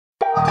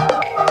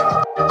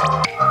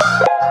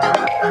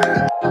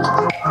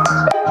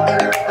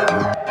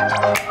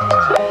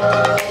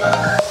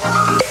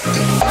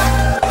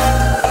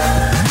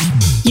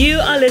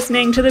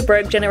listening to the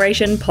Broke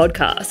Generation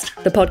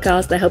podcast, the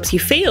podcast that helps you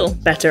feel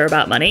better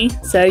about money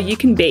so you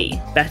can be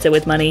better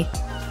with money.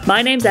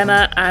 My name's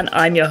Emma and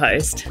I'm your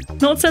host.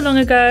 Not so long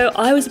ago,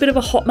 I was a bit of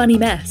a hot money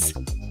mess.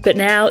 But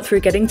now,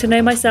 through getting to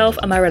know myself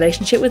and my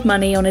relationship with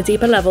money on a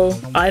deeper level,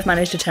 I've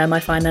managed to turn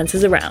my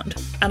finances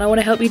around. And I want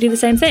to help you do the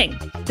same thing.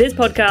 This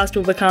podcast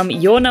will become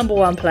your number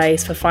one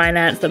place for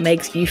finance that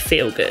makes you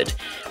feel good,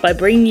 by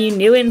bringing you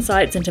new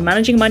insights into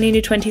managing money in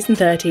your 20s and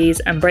 30s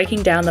and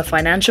breaking down the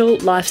financial,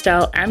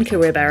 lifestyle, and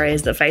career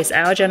barriers that face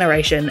our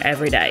generation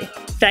every day.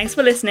 Thanks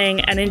for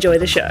listening and enjoy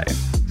the show.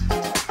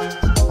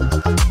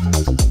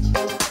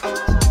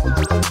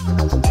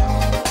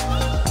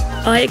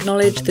 I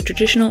acknowledge the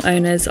traditional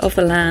owners of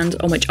the land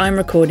on which I'm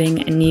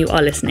recording and you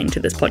are listening to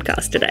this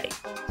podcast today.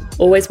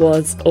 Always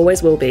was,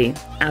 always will be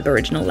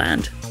Aboriginal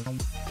land.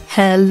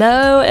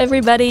 Hello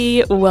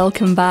everybody,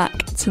 welcome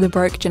back to the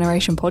Broke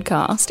Generation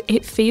podcast.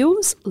 It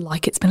feels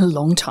like it's been a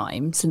long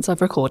time since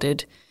I've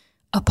recorded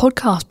a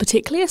podcast,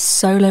 particularly a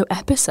solo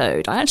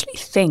episode. I actually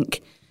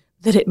think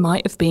that it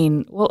might have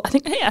been, I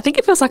think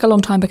it feels like a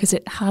long time because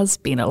it has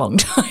been a long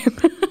time.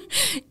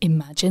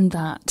 Imagine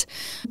that.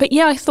 But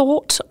yeah, I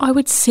thought I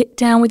would sit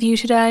down with you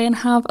today and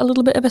have a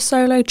little bit of a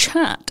solo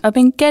chat. I've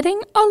been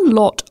getting a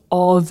lot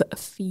of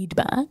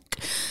feedback,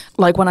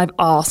 like when I've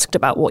asked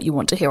about what you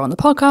want to hear on the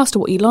podcast or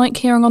what you like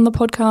hearing on the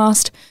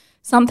podcast.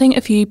 Something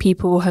a few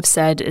people have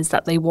said is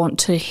that they want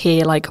to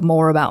hear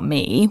more about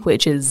me,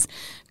 which is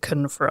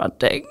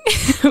confronting,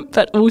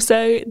 but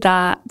also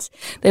that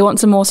they want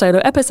some more solo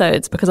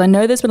episodes because I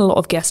know there's been a lot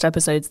of guest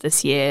episodes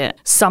this year.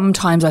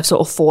 Sometimes I've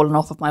sort of fallen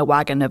off of my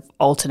wagon of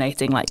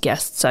alternating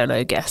guest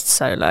solo,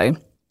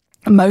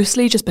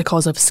 mostly just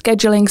because of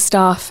scheduling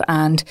stuff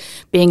and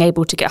being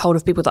able to get hold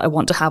of people that I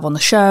want to have on the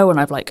show. And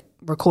I've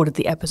recorded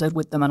the episode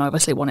with them and I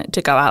obviously want it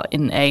to go out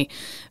in a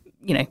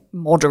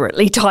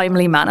moderately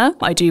timely manner.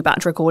 I do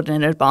batch record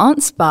in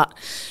advance, but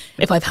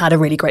if I've had a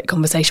really great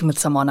conversation with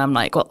someone, I'm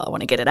I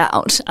want to get it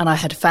out. And I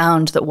had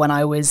found that when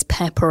I was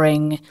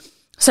peppering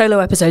solo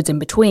episodes in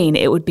between,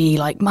 it would be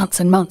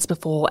months and months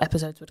before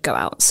episodes would go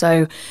out.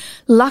 So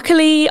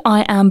luckily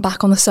I am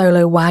back on the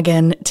solo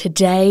wagon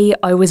today.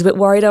 I was a bit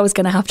worried I was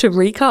going to have to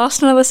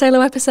recast another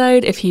solo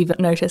episode. If you've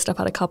noticed, I've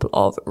had a couple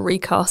of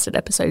recasted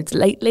episodes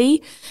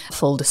lately.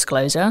 Full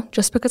disclosure,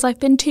 just because I've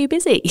been too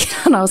busy.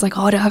 And I was I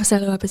don't have a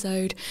solo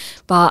episode.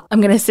 But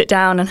I'm going to sit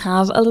down and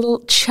have a little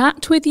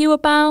chat with you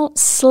about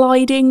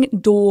sliding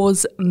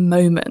doors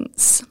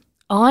moments.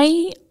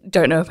 I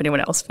don't know if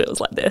anyone else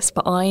feels like this,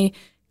 but I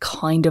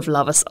kind of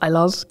love us. I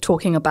love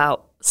talking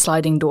about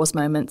sliding doors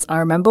moments. I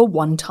remember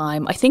one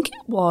time, I don't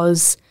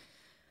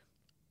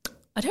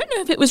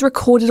know if it was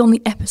recorded on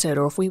the episode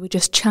or if we were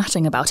just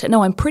chatting about it.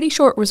 No, I'm pretty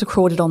sure it was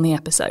recorded on the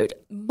episode.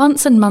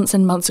 Months and months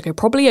and months ago,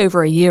 probably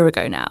over a year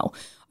ago now,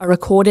 I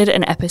recorded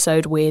an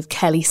episode with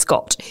Kelly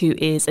Scott, who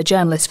is a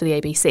journalist for the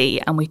ABC,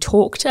 and we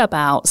talked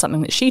about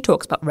something that she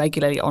talks about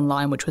regularly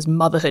online, which was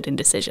motherhood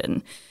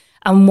indecision.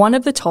 And one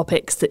of the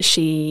topics that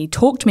she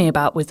talked to me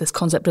about was this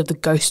concept of the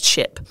ghost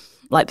ship,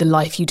 the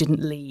life you didn't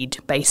lead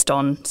based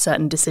on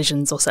certain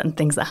decisions or certain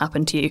things that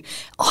happened to you.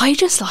 I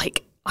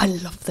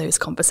love those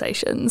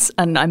conversations.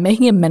 And I'm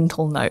making a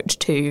mental note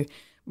to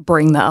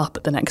bring that up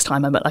at the next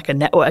time I'm at a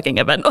networking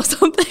event or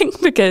something,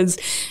 because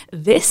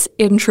this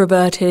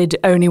introverted,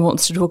 only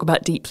wants to talk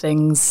about deep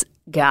things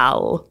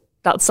gal,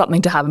 that's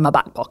something to have in my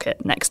back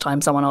pocket. Next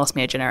time someone asks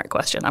me a generic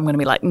question, I'm going to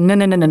be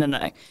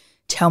no.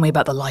 Tell me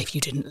about the life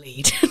you didn't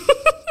lead.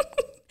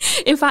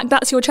 In fact,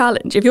 that's your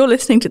challenge. If you're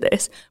listening to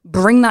this,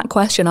 bring that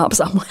question up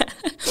somewhere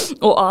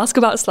or ask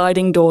about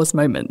sliding doors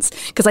moments,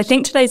 because I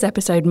think today's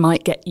episode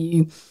might get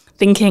you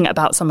thinking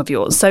about some of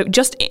yours. So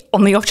just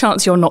on the off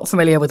chance you're not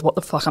familiar with what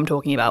the fuck I'm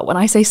talking about, when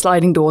I say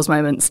sliding doors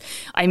moments,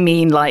 I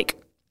mean I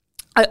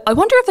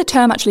wonder if the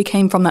term actually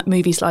came from that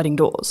movie Sliding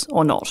Doors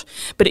or not.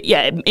 But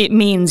it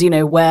means,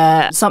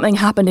 where something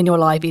happened in your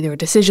life, either a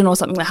decision or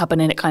something that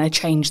happened and it kind of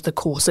changed the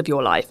course of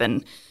your life,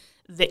 and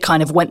it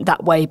kind of went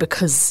that way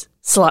because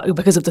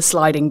of the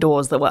sliding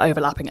doors that were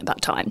overlapping at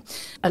that time.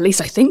 At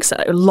least I think so.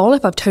 Lol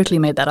if I've totally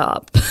made that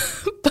up.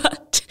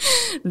 But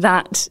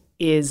that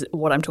is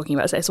what I'm talking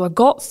about today. So I've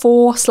got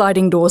 4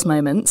 sliding doors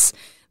moments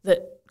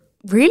that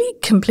really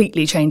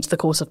completely changed the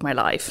course of my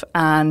life.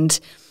 And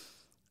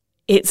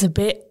it's a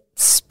bit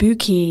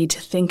spooky to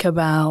think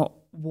about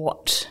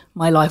what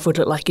my life would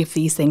look like if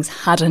these things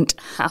hadn't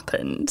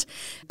happened,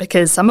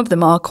 because some of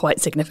them are quite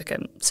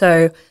significant.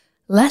 So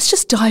let's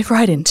just dive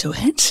right into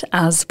it,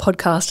 as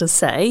podcasters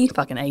say,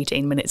 fucking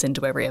 18 minutes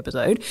into every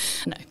episode.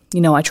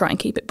 No, I try and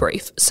keep it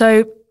brief.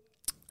 So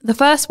the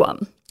first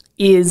one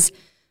is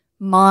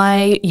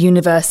my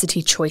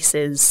university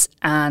choices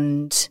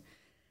and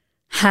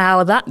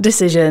how that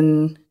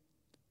decision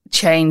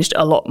changed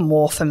a lot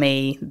more for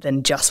me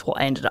than just what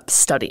I ended up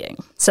studying.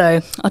 So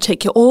I'll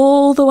take you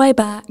all the way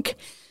back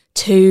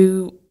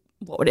to,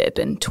 what would it have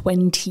been,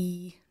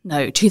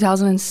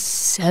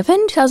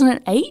 2007,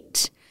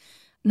 2008?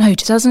 No,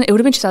 it would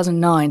have been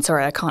 2009.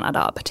 Sorry, I can't add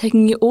up.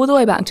 Taking you all the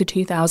way back to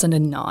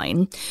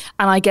 2009, and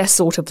I guess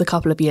sort of the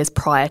couple of years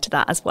prior to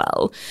that as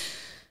well.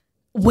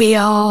 we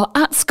are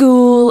at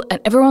school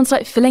and everyone's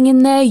like filling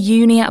in their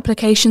uni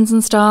applications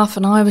and stuff.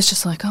 And I was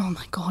just like, oh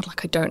my God,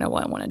 like I don't know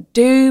what I want to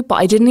do. But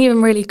I didn't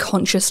even really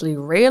consciously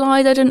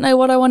realize I didn't know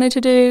what I wanted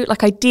to do.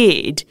 Like I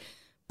did,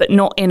 but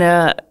not in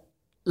a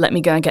let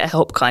me go and get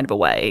help kind of a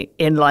way.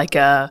 In like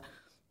a,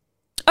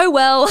 oh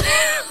well,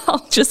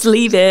 I'll just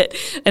leave it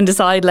and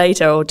decide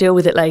later or deal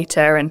with it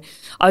later. And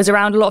I was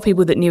around a lot of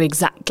people that knew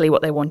exactly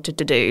what they wanted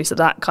to do. So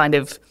that kind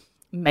of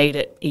made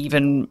it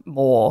even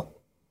more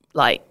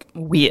like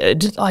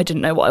weird. I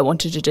didn't know what I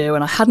wanted to do,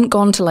 and I hadn't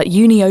gone to like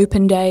uni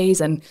open days,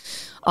 and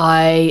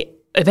I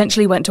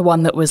eventually went to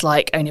one that was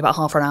like only about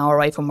half an hour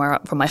away from my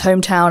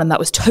hometown, and that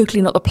was totally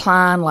not the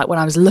plan. Like when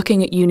I was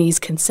looking at unis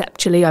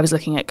conceptually, I was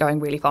looking at going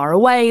really far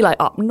away, like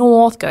up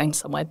north, going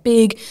somewhere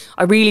big.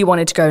 I really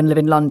wanted to go and live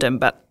in London,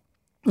 but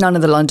none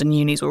of the London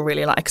unis were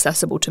really like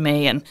accessible to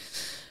me, and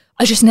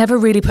I just never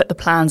really put the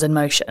plans in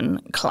motion,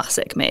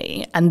 classic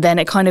me. And then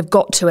it kind of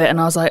got to it and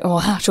I was like, oh,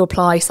 I have to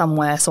apply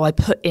somewhere. So I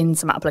put in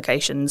some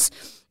applications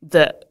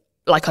that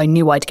like I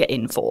knew I'd get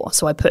in for.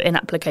 So I put in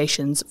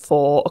applications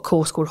for a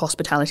course called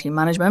Hospitality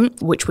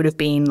Management, which would have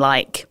been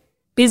like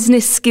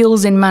business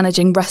skills in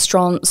managing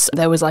restaurants.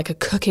 There was like a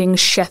cooking,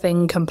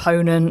 chefing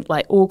component,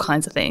 like all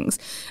kinds of things.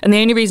 And the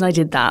only reason I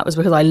did that was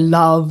because I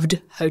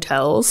loved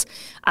hotels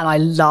and I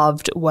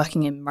loved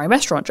working in my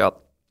restaurant job.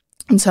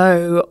 And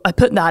so I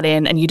put that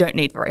in, and you don't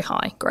need very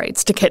high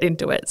grades to get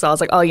into it. So I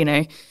was like, oh, you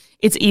know,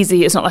 it's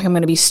easy. It's not like I'm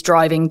going to be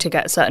striving to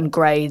get certain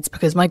grades,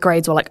 because my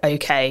grades were like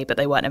okay, but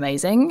they weren't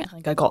amazing. I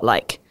think I got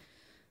like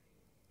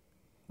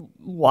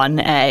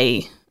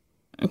 1A,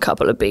 a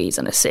couple of Bs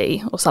and a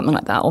C or something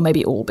like that, or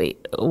maybe all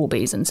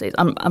Bs and Cs.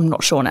 I'm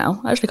not sure now.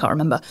 I actually can't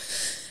remember.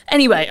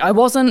 Anyway, I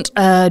wasn't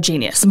a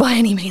genius by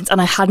any means, and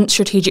I hadn't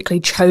strategically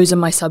chosen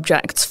my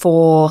subjects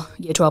for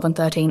year 12 and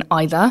 13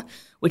 either,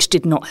 which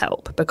did not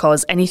help,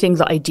 because anything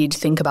that I did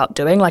think about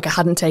doing, like I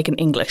hadn't taken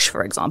English,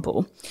 for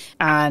example,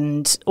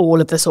 and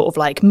all of the sort of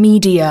like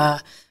media,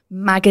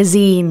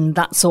 magazine,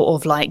 that sort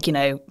of like, you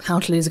know, how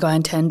to lose a guy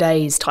in 10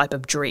 days type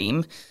of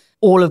dream,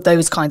 all of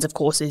those kinds of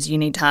courses you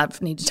needed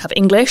to have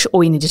English,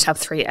 or you needed to have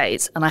 3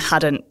 A's. And I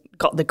hadn't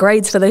got the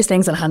grades for those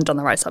things and I hadn't done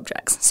the right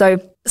subjects. So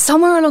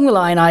somewhere along the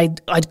line,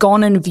 I'd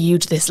gone and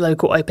viewed this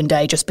local open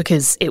day just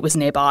because it was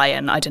nearby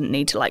and I didn't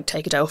need to like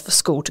take a day off for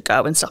school to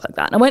go and stuff like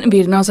that. And I went and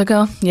viewed it and I was like,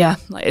 oh yeah,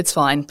 like it's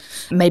fine.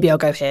 Maybe I'll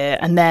go here.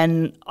 And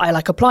then I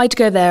like applied to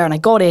go there and I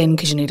got in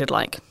because you needed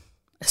like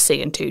a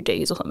C and 2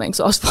 Ds or something.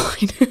 So I was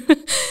fine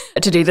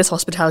to do this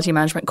hospitality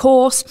management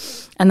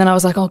course. And then I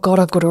was like, oh God,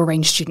 I've got to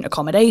arrange student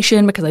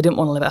accommodation because I didn't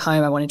want to live at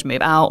home. I wanted to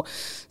move out.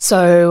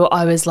 So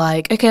I was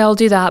like, okay, I'll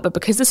do that. But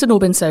because this had all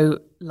been so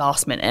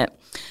last minute,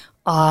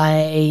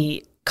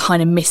 I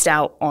kind of missed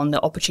out on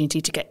the opportunity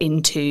to get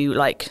into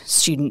like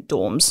student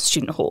dorms,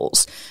 student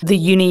halls. The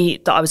uni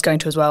that I was going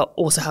to as well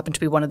also happened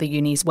to be one of the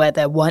unis where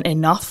there weren't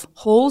enough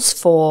halls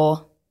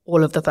for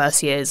all of the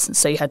first years.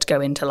 So you had to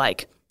go into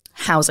like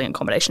housing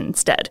accommodation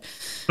instead.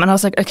 And I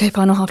was like, okay,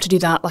 fine, I'll have to do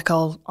that. Like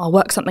I'll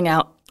work something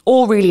out,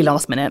 all really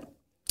last minute.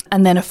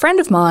 And then a friend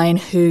of mine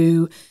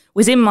who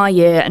was in my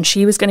year and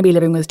she was going to be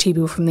living with 2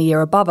 people from the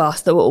year above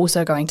us that were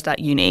also going to that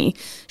uni,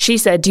 she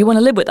said, do you want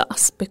to live with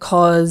us?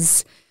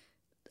 Because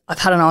I've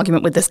had an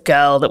argument with this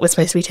girl that was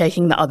supposed to be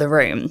taking the other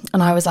room.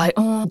 And I was like,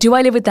 oh, do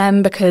I live with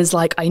them? Because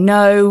like I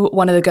know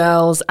one of the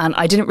girls and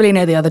I didn't really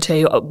know the other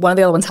two. One of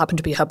the other ones happened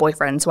to be her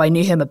boyfriend. So I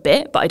knew him a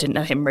bit, but I didn't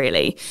know him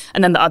really.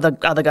 And then the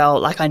other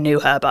girl, like I knew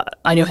her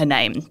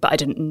name, but I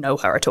didn't know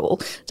her at all.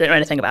 Didn't know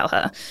anything about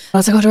her. I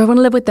was like, oh, do I want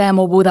to live with them,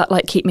 or will that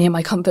like keep me in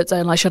my comfort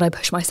zone? Like, should I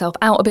push myself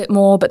out a bit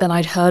more? But then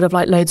I'd heard of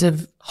like loads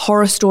of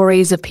horror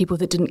stories of people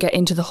that didn't get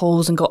into the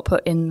halls and got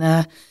put in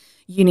the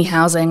uni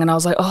housing. And I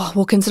was like, oh,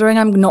 well, considering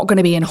I'm not going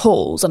to be in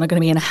halls and I'm going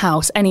to be in a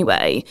house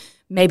anyway,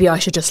 maybe I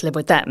should just live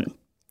with them.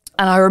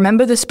 And I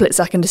remember the split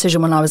second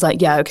decision when I was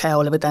like, yeah, okay,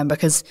 I'll live with them,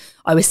 because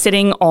I was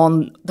sitting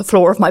on the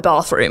floor of my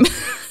bathroom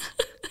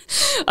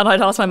and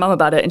I'd asked my mum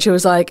about it and she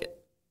was like,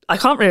 I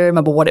can't really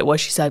remember what it was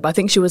she said, but I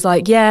think she was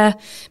like, yeah,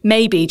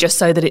 maybe, just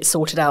so that it's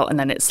sorted out and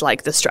then it's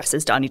like the stress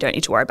is done. You don't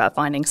need to worry about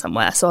finding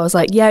somewhere. So I was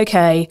like, yeah,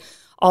 okay,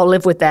 I'll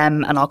live with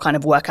them and I'll kind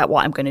of work out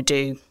what I'm going to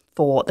do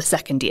for the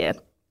second year.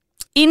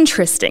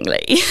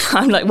 Interestingly,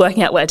 I'm like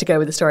working out where to go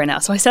with the story now.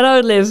 So I said I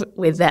would live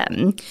with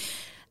them.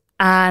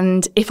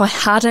 And if I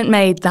hadn't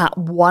made that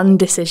one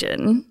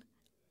decision,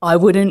 I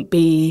wouldn't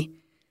be,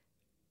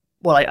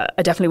 well,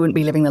 I definitely wouldn't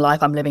be living the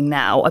life I'm living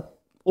now. I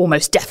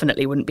almost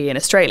definitely wouldn't be in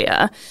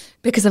Australia,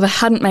 because if I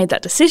hadn't made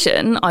that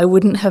decision, I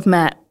wouldn't have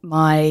met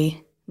my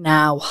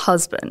now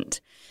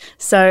husband.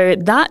 So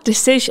that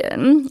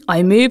decision,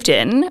 I moved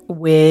in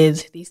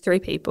with these 3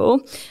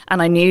 people,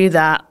 and I knew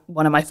that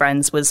one of my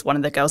friends was one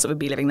of the girls that would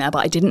be living there,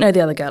 but I didn't know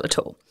the other girl at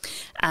all.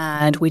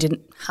 And we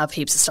didn't have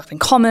heaps of stuff in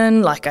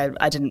common. Like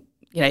I didn't,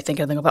 think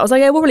anything of it. I was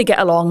like, yeah, we'll really get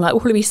along. Like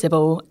we'll probably be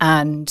civil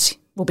and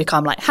we'll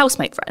become like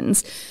housemate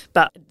friends.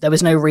 But there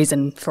was no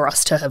reason for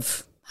us to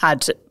have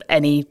had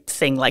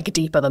anything like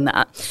deeper than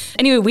that.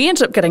 Anyway, we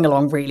ended up getting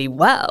along really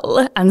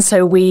well. And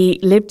so we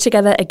lived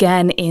together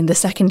again in the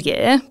second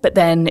year, but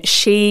then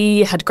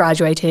she had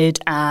graduated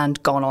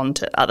and gone on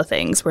to other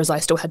things, whereas I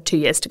still had 2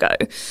 years to go.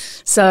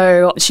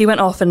 So she went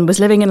off and was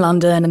living in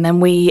London. And then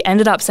we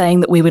ended up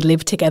saying that we would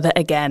live together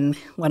again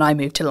when I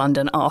moved to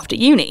London after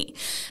uni.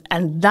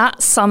 And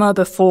that summer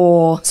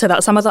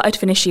that I'd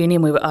finished uni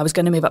and I was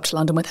going to move up to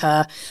London with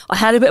her, I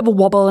had a bit of a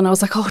wobble and I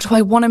was like, oh, do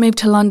I want to move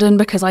to London?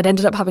 Because I'd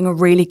ended up having a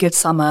really good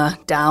summer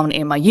down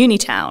in my uni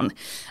town.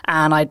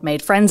 And I'd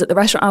made friends at the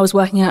restaurant I was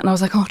working at. And I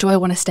was like, oh, do I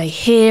want to stay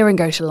here and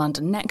go to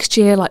London next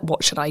year? Like,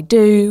 what should I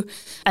do?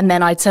 And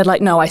then I'd said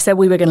like, no, I said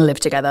we were going to live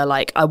together.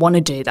 Like, I want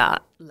to do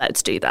that.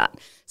 Let's do that.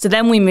 So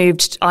then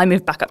I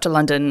moved back up to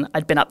London.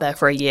 I'd been up there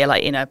for a year,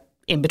 like,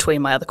 in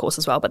between my other course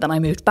as well. But then I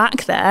moved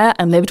back there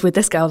and lived with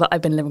this girl that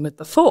I've been living with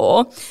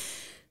before.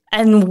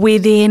 And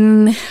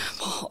within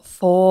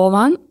 4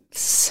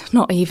 months,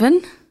 not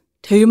even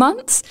 2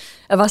 months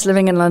of us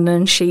living in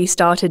London, she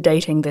started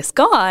dating this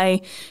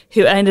guy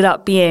who ended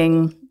up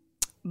being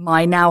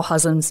my now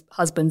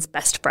husband's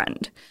best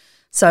friend.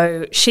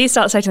 So she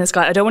starts dating this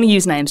guy. I don't want to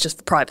use names just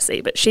for privacy,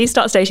 but she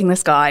starts dating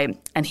this guy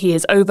and he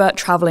is over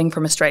traveling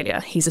from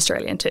Australia. He's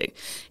Australian too.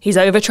 He's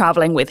over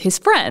traveling with his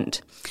friend.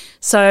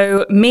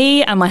 So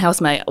me and my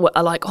housemate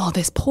are like, oh,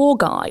 this poor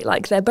guy.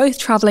 Like, they're both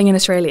traveling in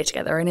Australia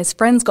together and his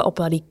friend's got a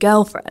bloody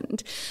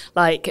girlfriend.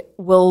 Like,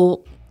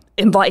 we'll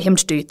invite him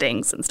to do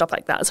things and stuff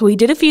like that. So we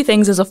did a few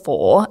things as a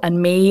four,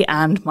 and me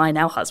and my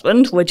now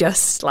husband were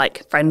just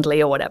like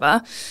friendly or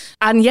whatever.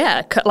 And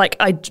yeah,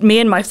 me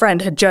and my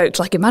friend had joked,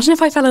 like, imagine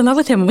if I fell in love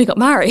with him and we got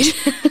married.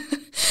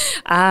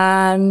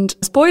 And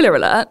spoiler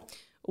alert,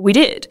 we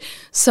did.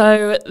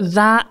 So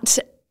that,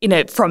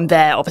 from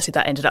there, obviously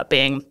that ended up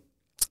being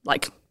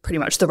like pretty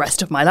much the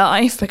rest of my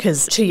life,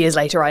 because 2 years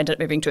later I ended up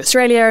moving to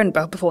Australia, and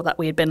before that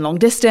we had been long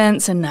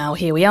distance, and now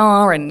here we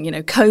are, and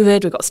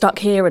COVID, we got stuck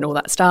here and all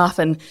that stuff.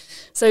 And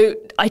so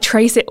I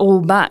trace it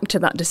all back to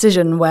that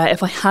decision where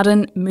if I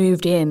hadn't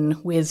moved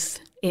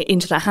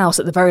into that house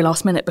at the very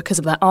last minute because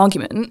of that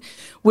argument,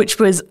 which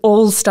was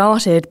all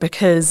started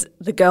because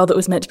the girl that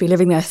was meant to be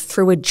living there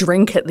threw a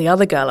drink at the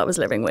other girl I was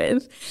living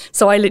with.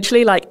 So I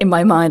literally, in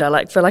my mind,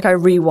 I feel like I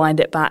rewind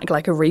it back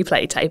like a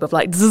replay tape of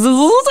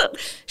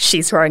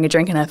she's throwing a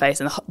drink in her face,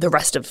 and the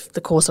rest of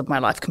the course of my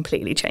life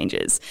completely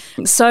changes.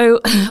 So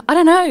I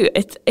don't know.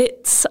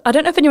 I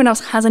don't know if anyone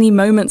else has any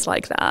moments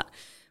like that,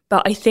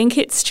 but I think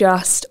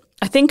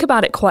I think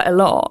about it quite a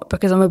lot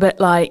because I'm a bit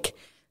like,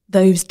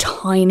 those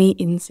tiny,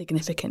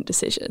 insignificant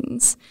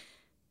decisions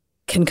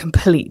can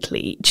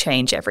completely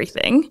change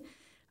everything.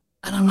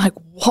 And I'm like,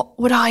 what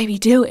would I be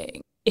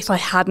doing if I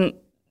hadn't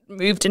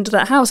moved into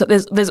that house?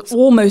 There's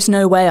almost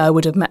no way I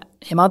would have met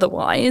him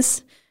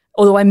otherwise.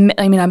 Although I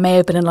may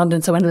have been in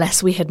London, so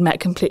unless we had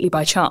met completely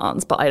by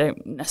chance, but I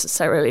don't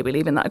necessarily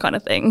believe in that kind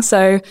of thing.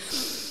 So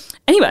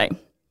anyway,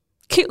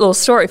 cute little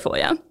story for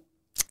you.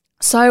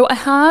 So I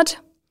had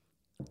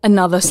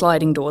another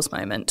sliding doors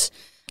moment.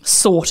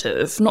 Sort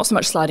of, not so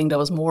much sliding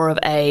doors, more of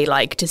a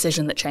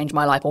decision that changed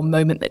my life, or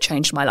moment that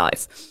changed my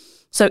life.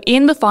 So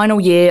in the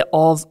final year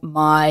of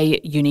my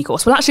uni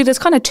course, well, actually there's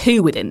kind of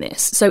two within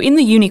this. So in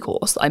the uni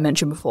course that I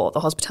mentioned before, the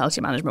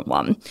hospitality management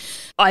one,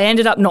 I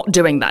ended up not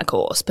doing that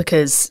course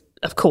because,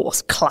 of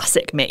course,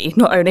 classic me.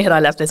 Not only had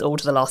I left this all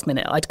to the last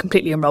minute, I'd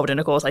completely enrolled in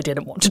a course I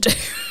didn't want to do.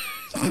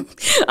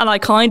 And I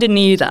kind of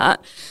knew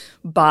that,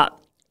 but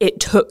it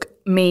took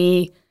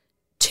me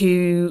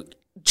to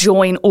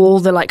join all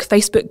the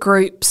Facebook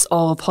groups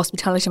of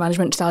hospitality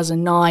management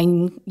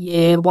 2009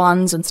 year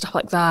ones and stuff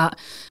like that.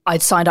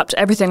 I'd signed up to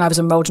everything. I was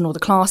enrolled in all the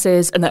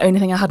classes, and the only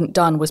thing I hadn't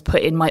done was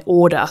put in my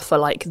order for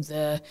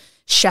the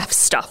chef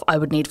stuff I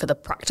would need for the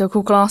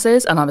practical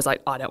classes. And I was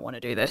like, I don't want to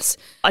do this.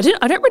 I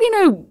don't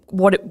really know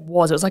what it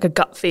was. It was like a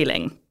gut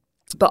feeling,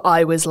 but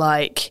I was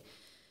like,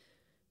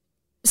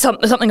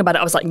 something about it.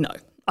 I was like, no,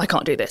 I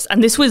can't do this.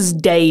 And this was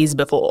days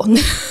before.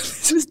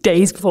 This was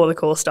days before the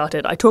course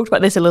started. I talked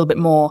about this a little bit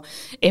more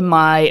in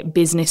my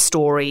business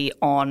story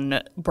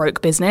on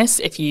Broke Business.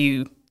 If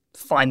you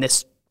find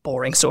this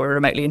boring story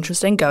remotely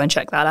interesting, go and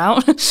check that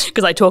out,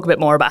 because I talk a bit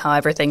more about how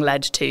everything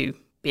led to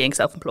being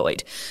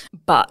self-employed.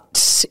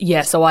 But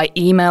yeah, so I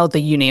emailed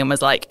the uni and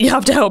was like, you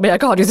have to help me, I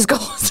can't do this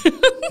course.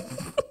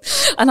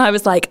 And I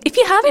was like, if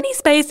you have any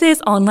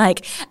spaces on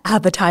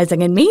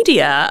advertising and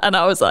media. And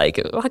I was like,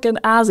 fucking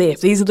as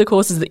if these are the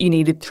courses that you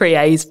needed 3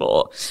 A's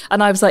for.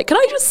 And I was like, can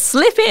I just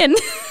slip in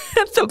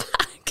at the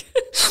back?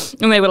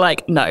 And they were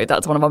like, no,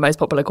 that's one of our most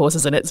popular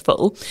courses and it's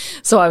full.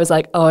 So I was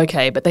like, oh,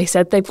 okay. But they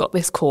said they've got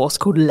this course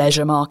called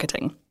Leisure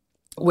Marketing,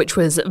 which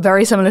was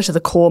very similar to the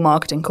core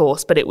marketing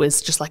course, but it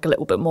was just a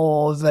little bit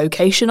more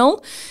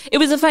vocational. It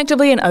was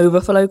effectively an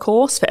overflow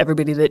course for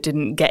everybody that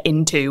didn't get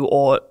into,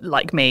 or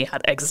like me,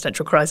 had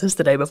existential crisis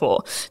the day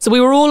before. So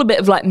we were all a bit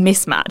of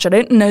mismatch. I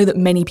don't know that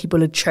many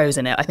people had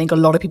chosen it. I think a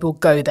lot of people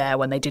go there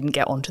when they didn't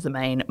get onto the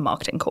main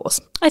marketing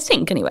course. I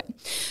think, anyway.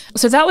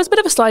 So that was a bit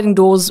of a sliding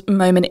doors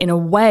moment in a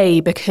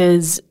way,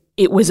 because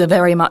it was a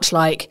very much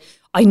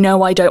I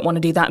know I don't want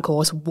to do that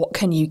course. What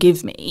can you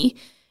give me?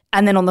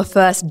 And then on the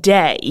first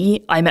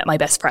day, I met my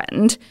best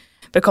friend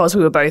because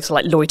we were both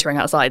like loitering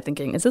outside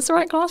thinking, is this the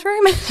right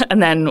classroom?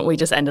 And then we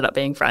just ended up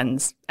being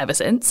friends ever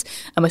since.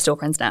 And we're still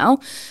friends now.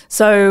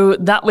 So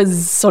that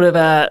was sort of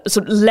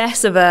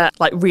less of a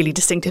like really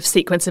distinctive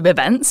sequence of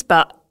events,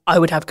 but I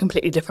would have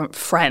completely different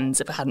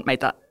friends if I hadn't made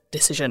that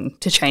decision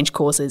to change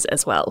courses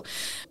as well.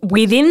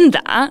 Within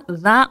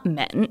that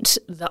meant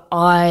that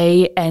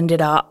I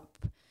ended up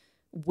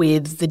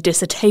with the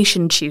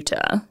dissertation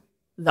tutor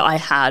that I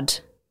had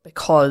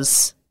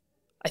because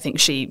I think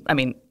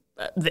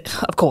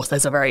of course,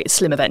 there's a very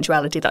slim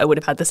eventuality that I would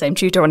have had the same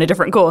tutor on a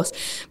different course.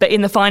 But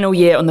in the final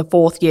year, on the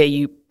fourth year,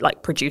 you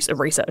like produce a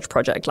research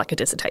project, like a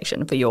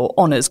dissertation for your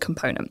honours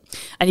component.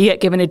 And you get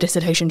given a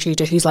dissertation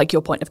tutor who's like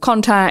your point of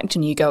contact,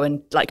 and you go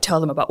and like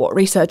tell them about what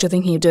research you're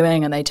thinking of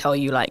doing, and they tell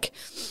you like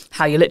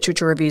how your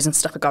literature reviews and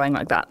stuff are going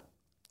like that.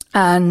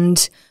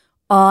 And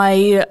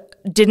I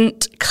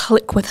didn't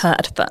click with her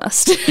at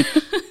first.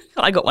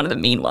 I got one of the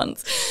mean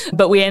ones.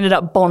 But we ended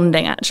up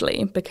bonding,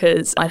 actually,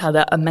 because I'd had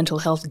a mental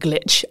health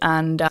glitch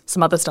and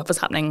some other stuff was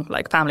happening,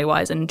 like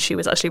family-wise, and she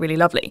was actually really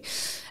lovely.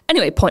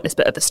 Anyway, pointless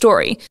bit of the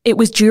story. It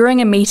was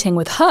during a meeting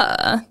with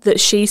her that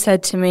she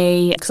said to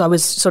me, because I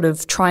was sort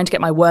of trying to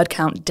get my word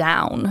count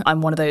down.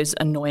 I'm one of those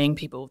annoying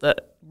people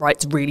that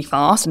writes really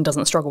fast and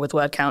doesn't struggle with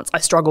word counts. I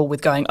struggle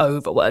with going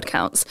over word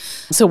counts.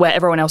 So where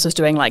everyone else was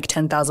doing like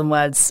 10,000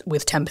 words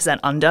with 10%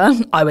 under,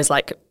 I was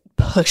like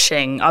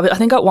pushing. I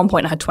think at one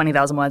point I had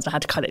 20,000 words and I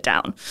had to cut it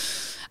down.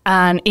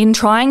 And in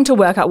trying to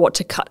work out what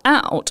to cut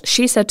out,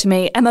 she said to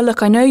me, Emma,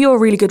 look, I know you're a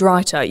really good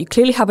writer. You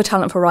clearly have a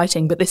talent for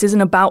writing, but this isn't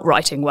about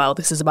writing well.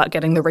 This is about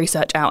getting the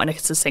research out in a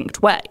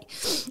succinct way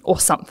or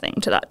something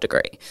to that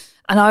degree.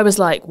 And I was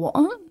like,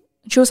 what?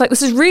 She was like,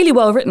 this is really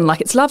well written.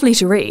 Like, it's lovely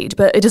to read,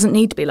 but it doesn't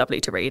need to be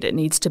lovely to read. It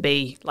needs to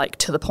be like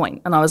to the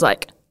point. And I was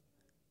like,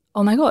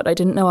 oh my God, I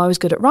didn't know I was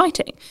good at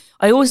writing.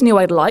 I always knew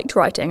I'd liked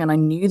writing, and I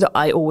knew that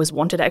I always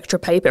wanted extra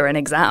paper in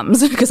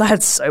exams because I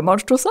had so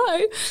much to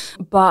say.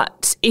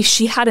 But if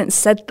she hadn't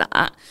said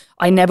that,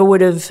 I never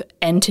would have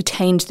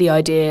entertained the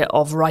idea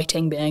of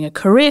writing being a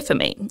career for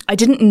me. I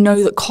didn't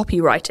know that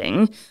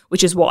copywriting,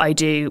 which is what I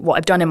do, what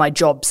I've done in my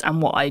jobs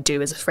and what I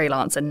do as a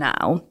freelancer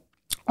now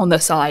on the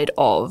side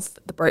of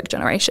the broke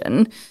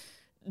generation,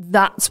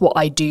 that's what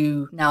I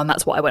do now and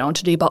that's what I went on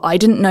to do. But I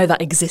didn't know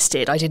that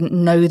existed. I didn't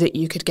know that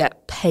you could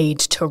get paid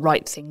to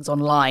write things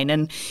online.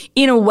 And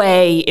in a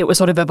way, it was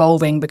sort of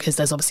evolving because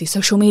there's obviously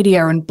social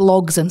media and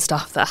blogs and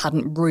stuff that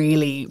hadn't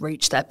really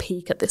reached their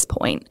peak at this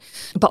point.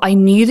 But I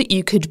knew that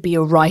you could be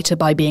a writer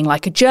by being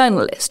like a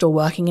journalist or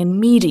working in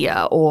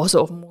media or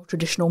sort of more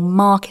traditional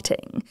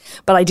marketing.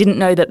 But I didn't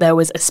know that there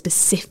was a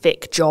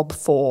specific job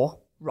for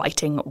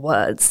writing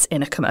words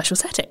in a commercial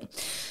setting.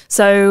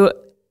 So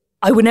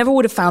I never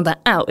would have found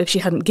that out if she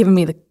hadn't given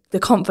me the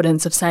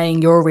confidence of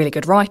saying, you're a really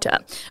good writer.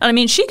 And I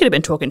mean, she could have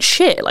been talking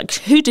shit. Like,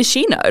 who does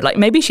she know? Like,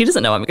 maybe she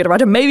doesn't know I'm a good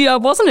writer. Maybe I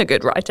wasn't a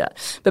good writer.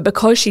 But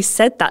because she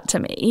said that to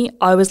me,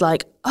 I was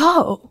like,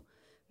 oh,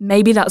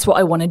 maybe that's what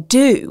I want to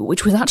do,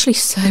 which was actually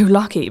so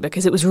lucky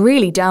because it was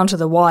really down to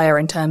the wire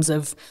in terms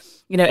of,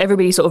 you know,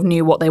 everybody sort of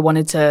knew what they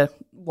wanted to,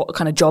 what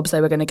kind of jobs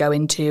they were going to go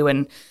into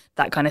and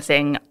that kind of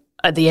thing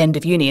at the end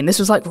of uni. And this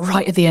was like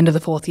right at the end of the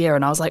fourth year.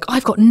 And I was like,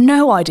 I've got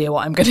no idea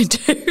what I'm going to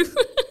do.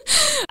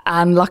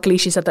 And luckily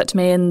she said that to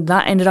me, and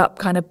that ended up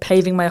kind of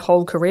paving my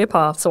whole career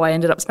path. So I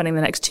ended up spending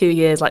the next 2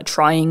 years like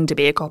trying to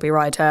be a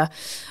copywriter,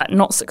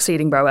 not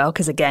succeeding very well,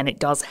 because again, it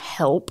does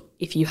help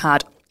if you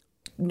had,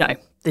 no,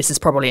 this is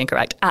probably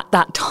incorrect. At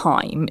that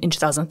time in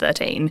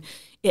 2013,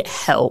 it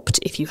helped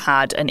if you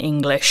had an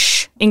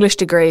English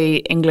degree,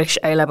 English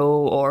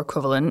A-level or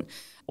equivalent,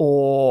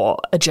 or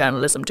a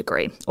journalism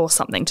degree or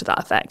something to that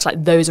effect.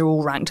 Like, those are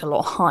all ranked a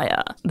lot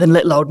higher than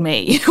little old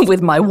me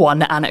with my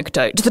one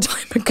anecdote that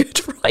I'm a good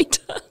writer.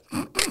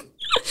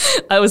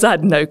 I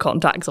had no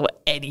contacts or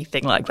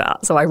anything like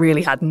that, so I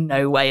really had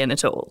no way in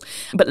at all.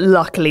 But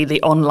luckily,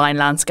 the online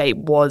landscape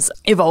was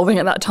evolving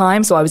at that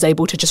time, so I was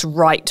able to just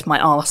write my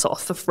arse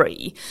off for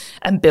free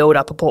and build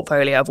up a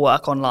portfolio of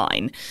work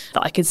online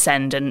that I could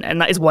send.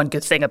 And that is one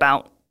good thing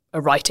about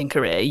a writing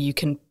career. You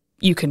can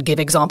give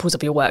examples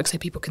of your work so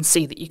people can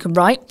see that you can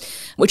write,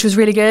 which was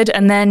really good.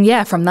 And then,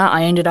 yeah, from that,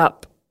 I ended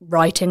up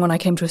writing when I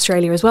came to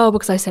Australia as well,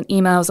 because I sent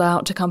emails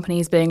out to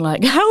companies being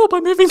like, help,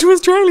 I'm moving to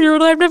Australia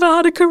and I've never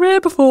had a career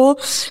before.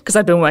 Because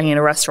I'd been working in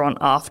a restaurant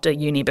after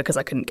uni because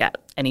I couldn't get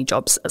any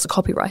jobs as a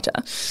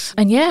copywriter.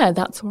 And yeah,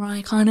 that's where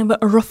I kind of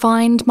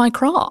refined my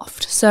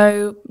craft.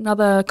 So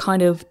another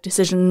kind of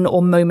decision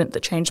or moment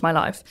that changed my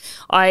life.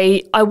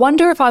 I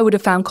wonder if I would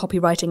have found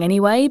copywriting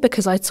anyway,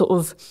 because I'd sort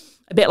of,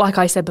 a bit like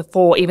I said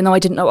before, even though I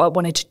didn't know what I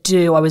wanted to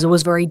do, I was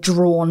always very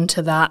drawn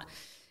to that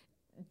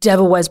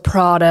Devil Wears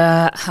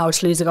Prada, How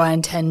to Lose a Guy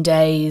in 10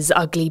 Days,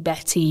 Ugly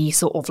Betty,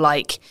 sort of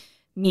like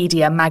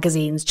media,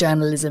 magazines,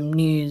 journalism,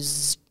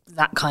 news,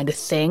 that kind of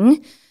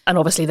thing. And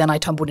obviously then I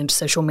tumbled into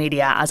social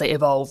media as it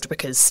evolved,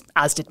 because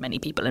as did many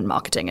people in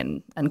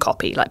marketing and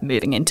copy, like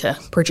moving into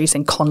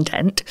producing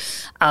content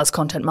as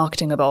content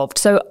marketing evolved.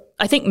 So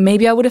I think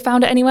maybe I would have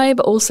found it anyway,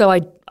 but also I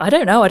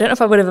don't know. I don't know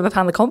if I would have ever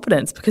found the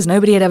confidence, because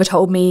nobody had ever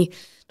told me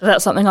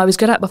That's something I was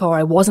good at before.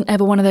 I wasn't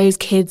ever one of those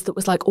kids that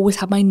was like always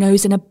had my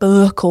nose in a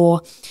book,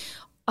 or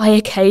I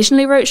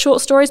occasionally wrote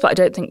short stories, but I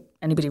don't think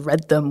anybody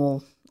read them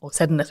or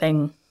said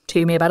anything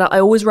to me about it. I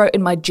always wrote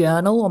in my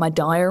journal or my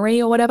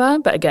diary or whatever.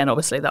 But again,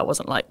 obviously that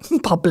wasn't like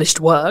published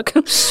work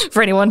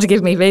for anyone to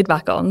give me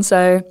feedback on.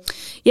 So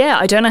yeah,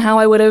 I don't know how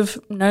I would have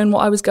known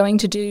what I was going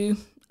to do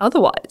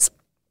otherwise.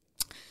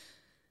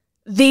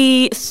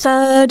 The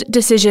third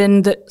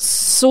decision that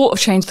sort of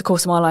changed the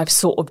course of my life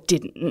sort of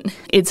didn't.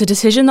 It's a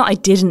decision that I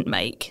didn't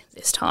make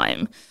this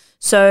time.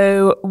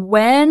 So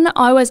when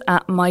I was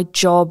at my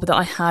job that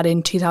I had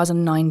in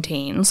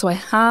 2019, so I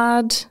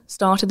had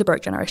started the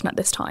Broke Generation at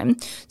this time.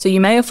 So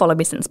you may have followed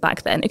me since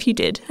back then. If you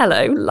did,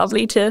 hello,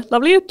 lovely to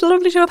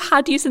have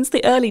had you since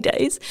the early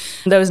days.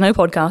 There was no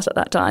podcast at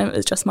that time. It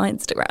was just my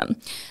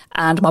Instagram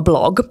and my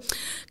blog.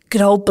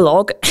 Good old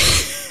blog.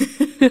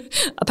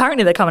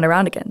 Apparently they're coming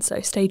around again,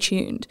 so stay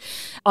tuned.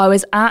 I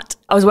was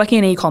working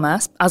in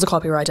e-commerce as a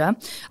copywriter.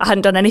 I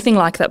hadn't done anything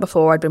like that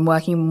before. I'd been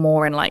working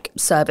more in like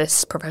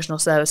professional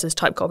services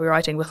type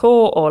copywriting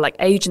before, or like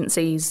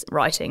agencies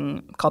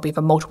writing copy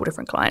for multiple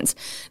different clients.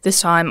 This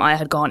time I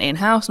had gone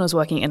in-house and I was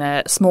working in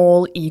a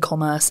small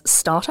e-commerce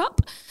startup.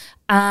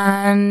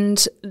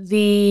 And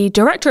the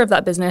director of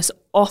that business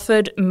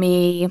offered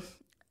me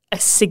a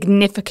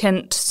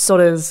significant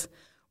sort of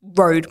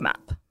roadmap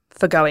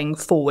for going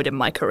forward in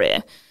my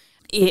career.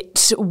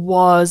 It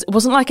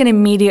wasn't like an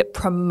immediate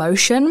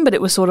promotion, but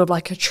it was sort of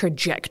like a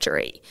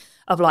trajectory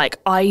of like,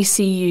 I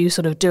see you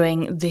sort of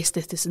doing this,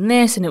 and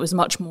this. And it was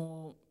much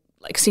more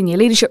like senior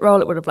leadership role.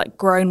 It would have like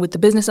grown with the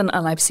business. And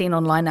I've seen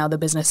online now the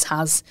business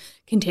has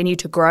continued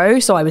to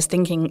grow. So I was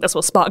thinking, that's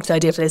what sparked the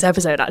idea for this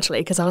episode actually,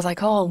 because I was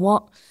like, oh,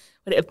 what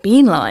would it have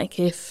been like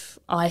if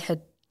I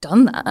had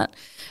done that?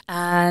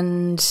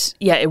 And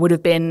yeah, it would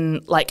have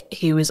been like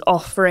he was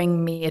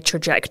offering me a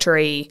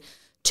trajectory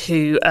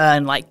to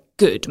earn like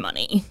good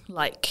money.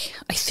 Like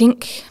I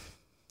think,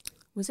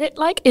 was it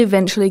like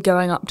eventually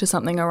going up to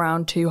something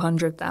around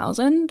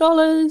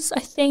 $200,000, I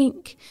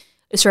think,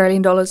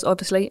 Australian dollars,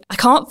 obviously. I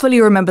can't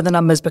fully remember the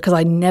numbers because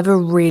I never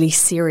really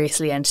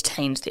seriously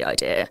entertained the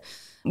idea,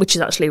 which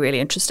is actually really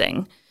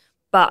interesting.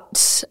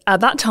 But at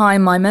that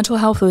time, my mental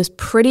health was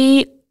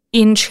pretty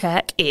in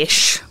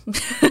check-ish,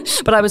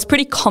 but I was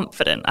pretty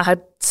confident. I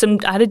had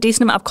a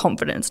decent amount of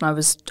confidence, and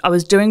I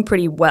was doing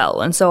pretty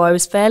well. And so I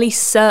was fairly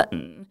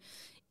certain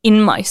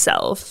in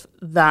myself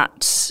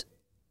that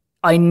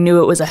I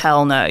knew it was a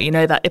hell no. You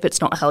know that if it's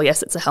not a hell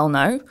yes, it's a hell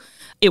no.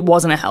 It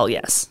wasn't a hell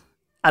yes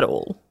at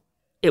all.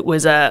 It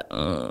was a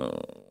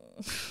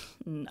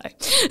no.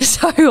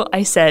 So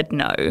I said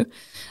no.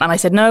 And I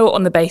said no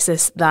on the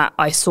basis that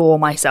I saw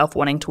myself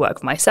wanting to work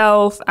for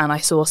myself, and I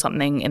saw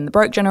something in the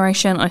Broke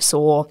Generation. I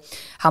saw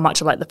how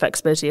much I liked the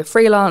flexibility of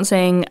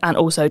freelancing, and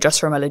also just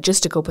from a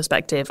logistical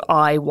perspective,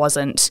 I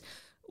wasn't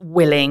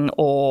willing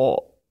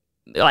or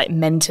like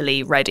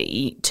mentally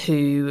ready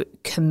to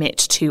commit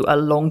to a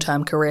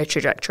long-term career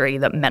trajectory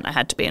that meant I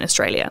had to be in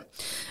Australia.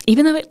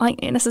 Even though it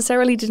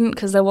necessarily didn't,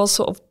 because there was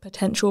sort of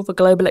potential for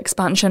global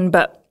expansion,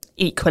 but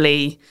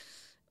equally,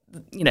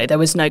 you know, there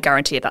was no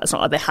guarantee of that. It's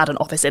not like they had an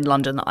office in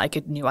London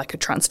that knew I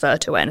could transfer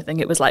to or anything.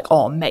 It was like,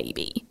 oh,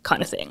 maybe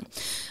kind of thing.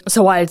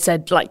 So I had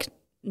said like,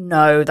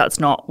 no,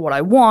 that's not what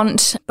I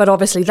want. But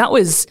obviously that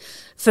was,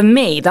 for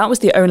me, that was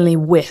the only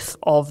whiff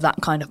of that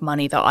kind of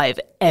money that I've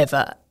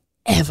ever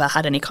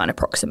had any kind of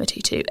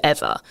proximity to,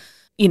 ever.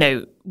 You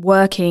know,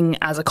 working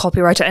as a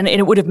copywriter, and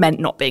it would have meant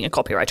not being a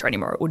copywriter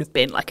anymore. It would have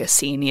been like a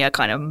senior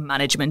kind of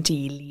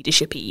management-y,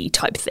 leadership-y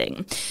type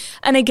thing.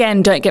 And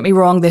again, don't get me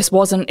wrong, it's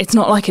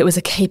not like it was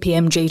a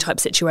KPMG type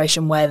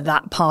situation where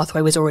that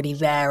pathway was already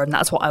there and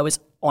that's what I was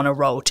on a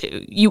roll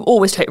to. You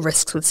always take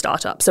risks with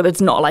startups, so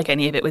it's not like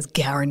any of it was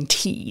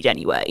guaranteed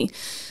anyway.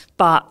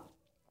 But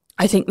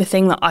I think the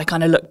thing that I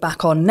kind of look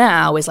back on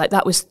now is like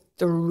that was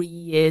 3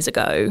 years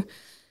ago.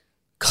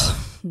 God,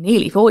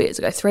 nearly 4 years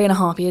ago,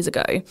 3.5 years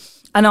ago.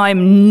 And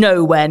I'm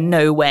nowhere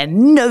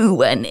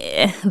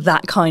near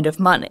that kind of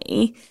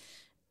money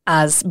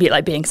as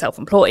being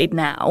self-employed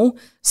now.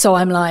 So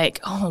I'm like,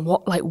 oh,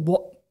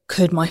 what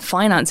could my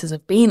finances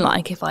have been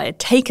like if I had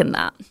taken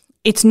that?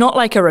 It's not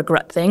like a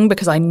regret thing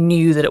because I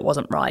knew that it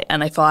wasn't right.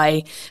 And if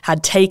I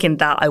had taken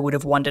that, I would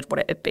have wondered what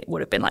it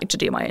would have been like to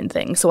do my own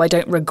thing. So I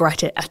don't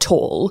regret it at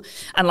all.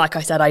 And like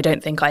I said, I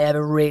don't think I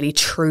ever really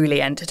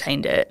truly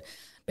entertained it,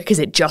 because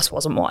it just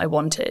wasn't what I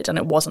wanted, and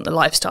it wasn't the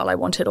lifestyle I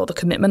wanted or the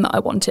commitment that I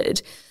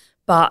wanted.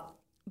 But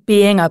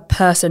being a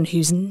person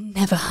who's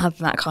never had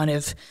that kind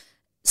of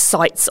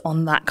sights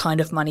on that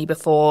kind of money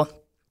before,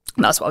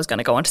 that's what I was going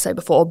to go on to say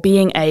before,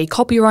 being a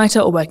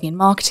copywriter or working in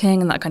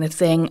marketing and that kind of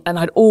thing, and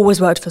I'd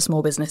always worked for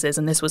small businesses,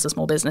 and this was a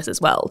small business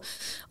as well,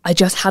 I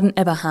just hadn't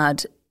ever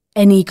had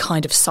any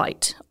kind of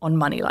sight on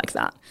money like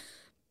that.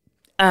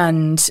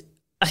 And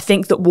I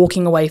think that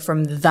walking away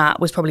from that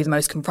was probably the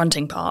most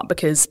confronting part,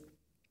 because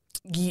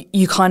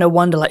you kind of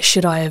wonder, like,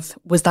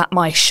 was that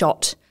my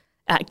shot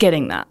at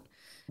getting that?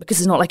 Because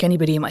it's not like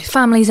anybody in my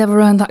family's ever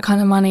earned that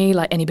kind of money,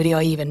 like anybody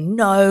I even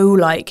know,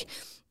 like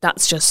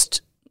that's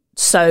just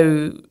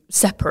so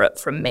separate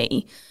from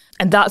me.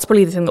 And that's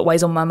probably the thing that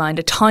weighs on my mind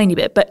a tiny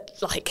bit. But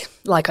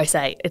like I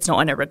say, it's not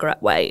in a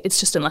regret way. It's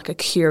just in like a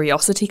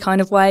curiosity kind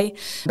of way,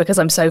 because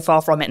I'm so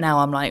far from it now.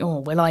 I'm like, oh,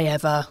 will I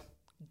ever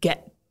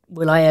get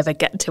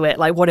to it?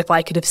 Like, what if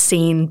I could have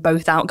seen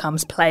both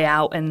outcomes play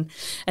out and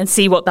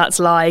see what that's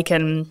like?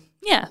 And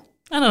yeah,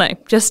 I don't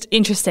know. Just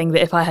interesting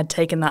that if I had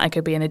taken that, I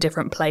could be in a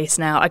different place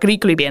now. I could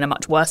equally be in a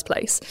much worse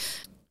place.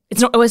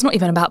 It's not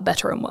even about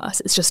better and worse.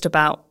 It's just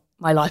about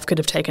my life could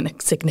have taken a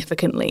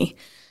significantly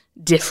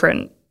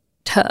different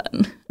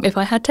turn if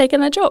I had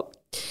taken that job.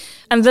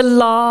 And the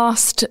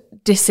last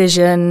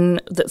decision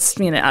that's,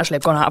 actually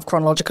I've gone out of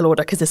chronological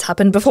order because this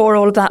happened before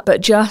all of that, but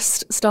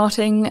just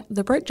starting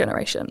the Broke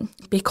Generation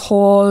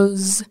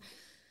because,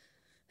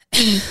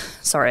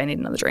 sorry, I need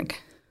another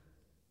drink.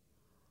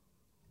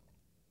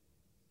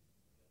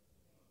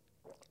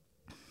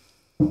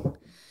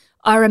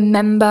 I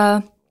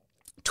remember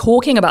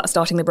talking about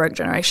starting the Broke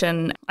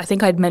Generation. I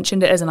think I'd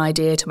mentioned it as an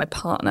idea to my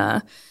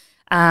partner.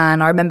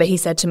 And I remember he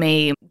said to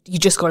me, you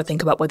just got to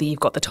think about whether you've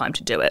got the time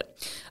to do it.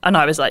 And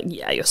I was like,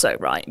 yeah, you're so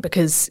right.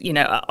 Because,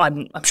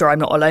 I'm sure I'm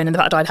not alone in the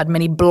fact I'd had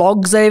many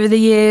blogs over the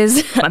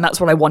years. And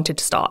that's what I wanted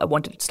to start. I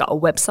wanted to start a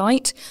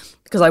website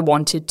because I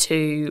wanted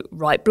to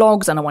write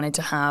blogs and I wanted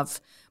to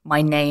have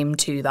my name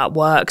to that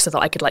work so that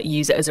I could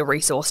use it as a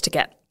resource to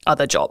get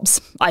other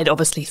jobs. I'd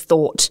obviously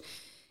thought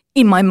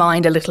in my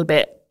mind a little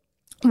bit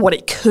what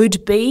it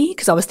could be,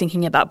 because I was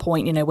thinking at that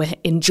point, we're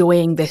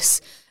enjoying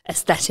this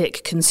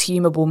aesthetic,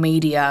 consumable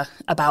media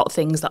about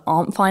things that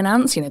aren't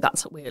finance.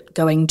 That's what we're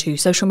going to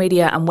social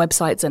media and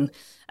websites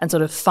and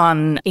sort of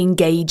fun,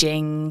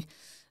 engaging,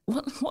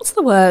 what's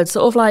the word?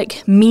 Sort of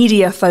like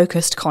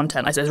media-focused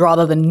content, I suppose,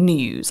 rather than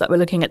news. Like we're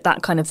looking at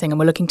that kind of thing and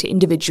we're looking to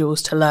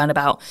individuals to learn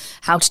about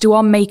how to do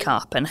our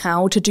makeup and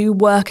how to do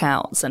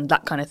workouts and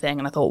that kind of thing.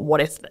 And I thought, what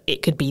if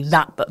it could be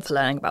that, but for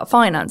learning about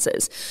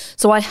finances?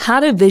 So I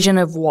had a vision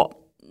of what,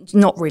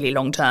 not really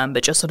long-term,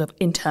 but just sort of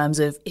in terms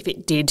of if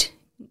it did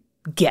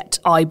get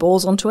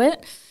eyeballs onto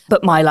it.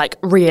 But my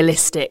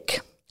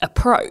realistic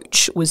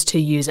approach was to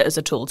use it as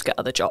a tool to get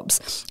other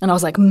jobs. And I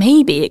was like,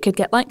 maybe it could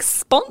get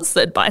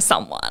sponsored by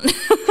someone.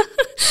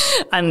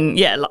 And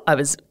yeah, I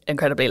was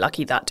incredibly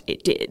lucky that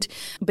it did.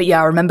 But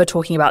yeah, I remember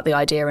talking about the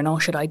idea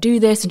and, should I do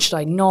this and should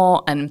I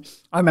not? And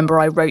I remember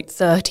I wrote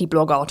 30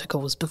 blog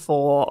articles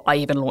before I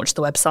even launched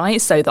the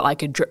website so that I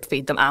could drip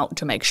feed them out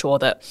to make sure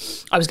that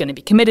I was going to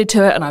be committed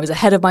to it and I was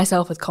ahead of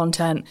myself with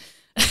content.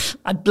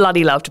 I'd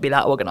bloody love to be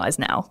that organised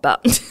now,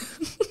 but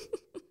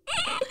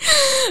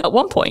at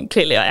one point,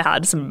 clearly I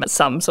had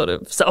some sort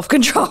of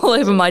self-control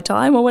over my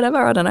time or whatever,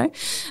 I don't know.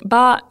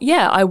 But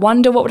yeah, I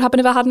wonder what would happen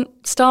if I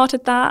hadn't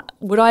started that.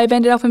 Would I have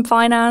ended up in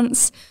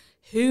finance?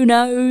 Who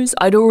knows?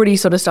 I'd already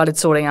sort of started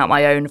sorting out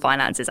my own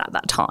finances at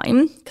that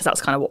time because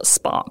that's kind of what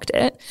sparked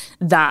it.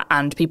 That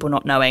and people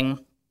not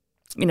knowing,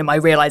 my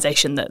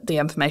realization that the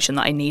information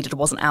that I needed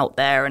wasn't out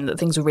there and that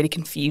things were really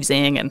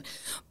confusing and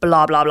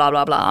blah, blah, blah,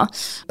 blah, blah.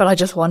 But I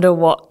just wonder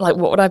what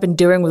would I have been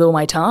doing with all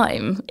my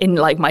time in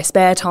my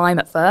spare time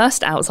at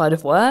first outside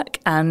of work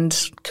and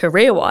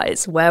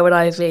career-wise? Where would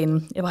I have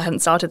been if I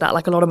hadn't started that?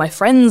 A lot of my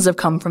friends have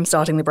come from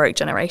starting the Broke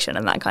Generation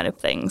and that kind of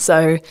thing. So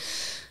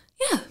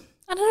yeah,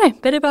 I don't know,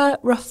 bit of a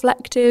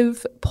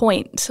reflective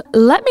point.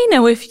 Let me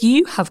know if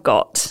you have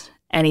got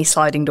any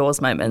sliding doors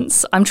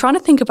moments. I'm trying to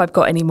think if I've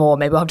got any more.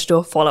 Maybe I'll have to do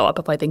a follow-up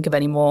if I think of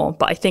any more.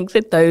 But I think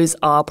that those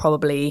are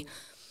probably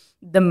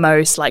the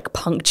most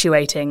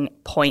punctuating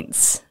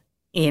points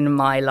in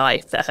my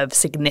life that have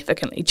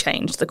significantly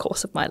changed the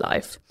course of my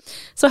life.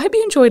 So I hope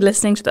you enjoyed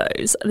listening to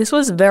those. This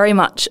was very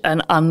much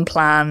an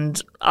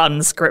unplanned,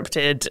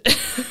 unscripted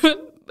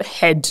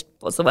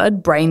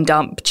brain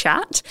dump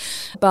chat.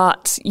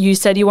 But you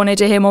said you wanted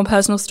to hear more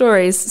personal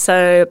stories.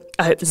 So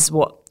I hope this is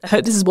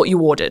what you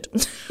ordered.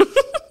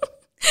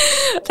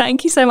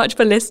 Thank you so much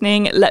for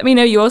listening. Let me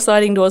know your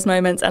sliding doors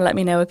moments and let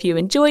me know if you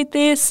enjoyed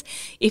this.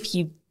 If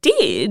you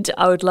did,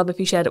 I would love if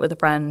you shared it with a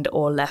friend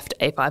or left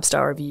a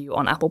 5-star review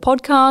on Apple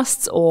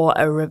Podcasts or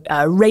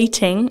a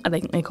rating, I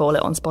think they call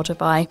it on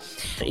Spotify.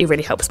 It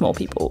really helps more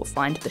people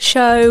find the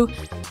show.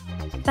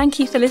 Thank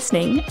you for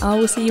listening. I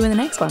will see you in the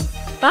next one.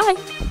 Bye.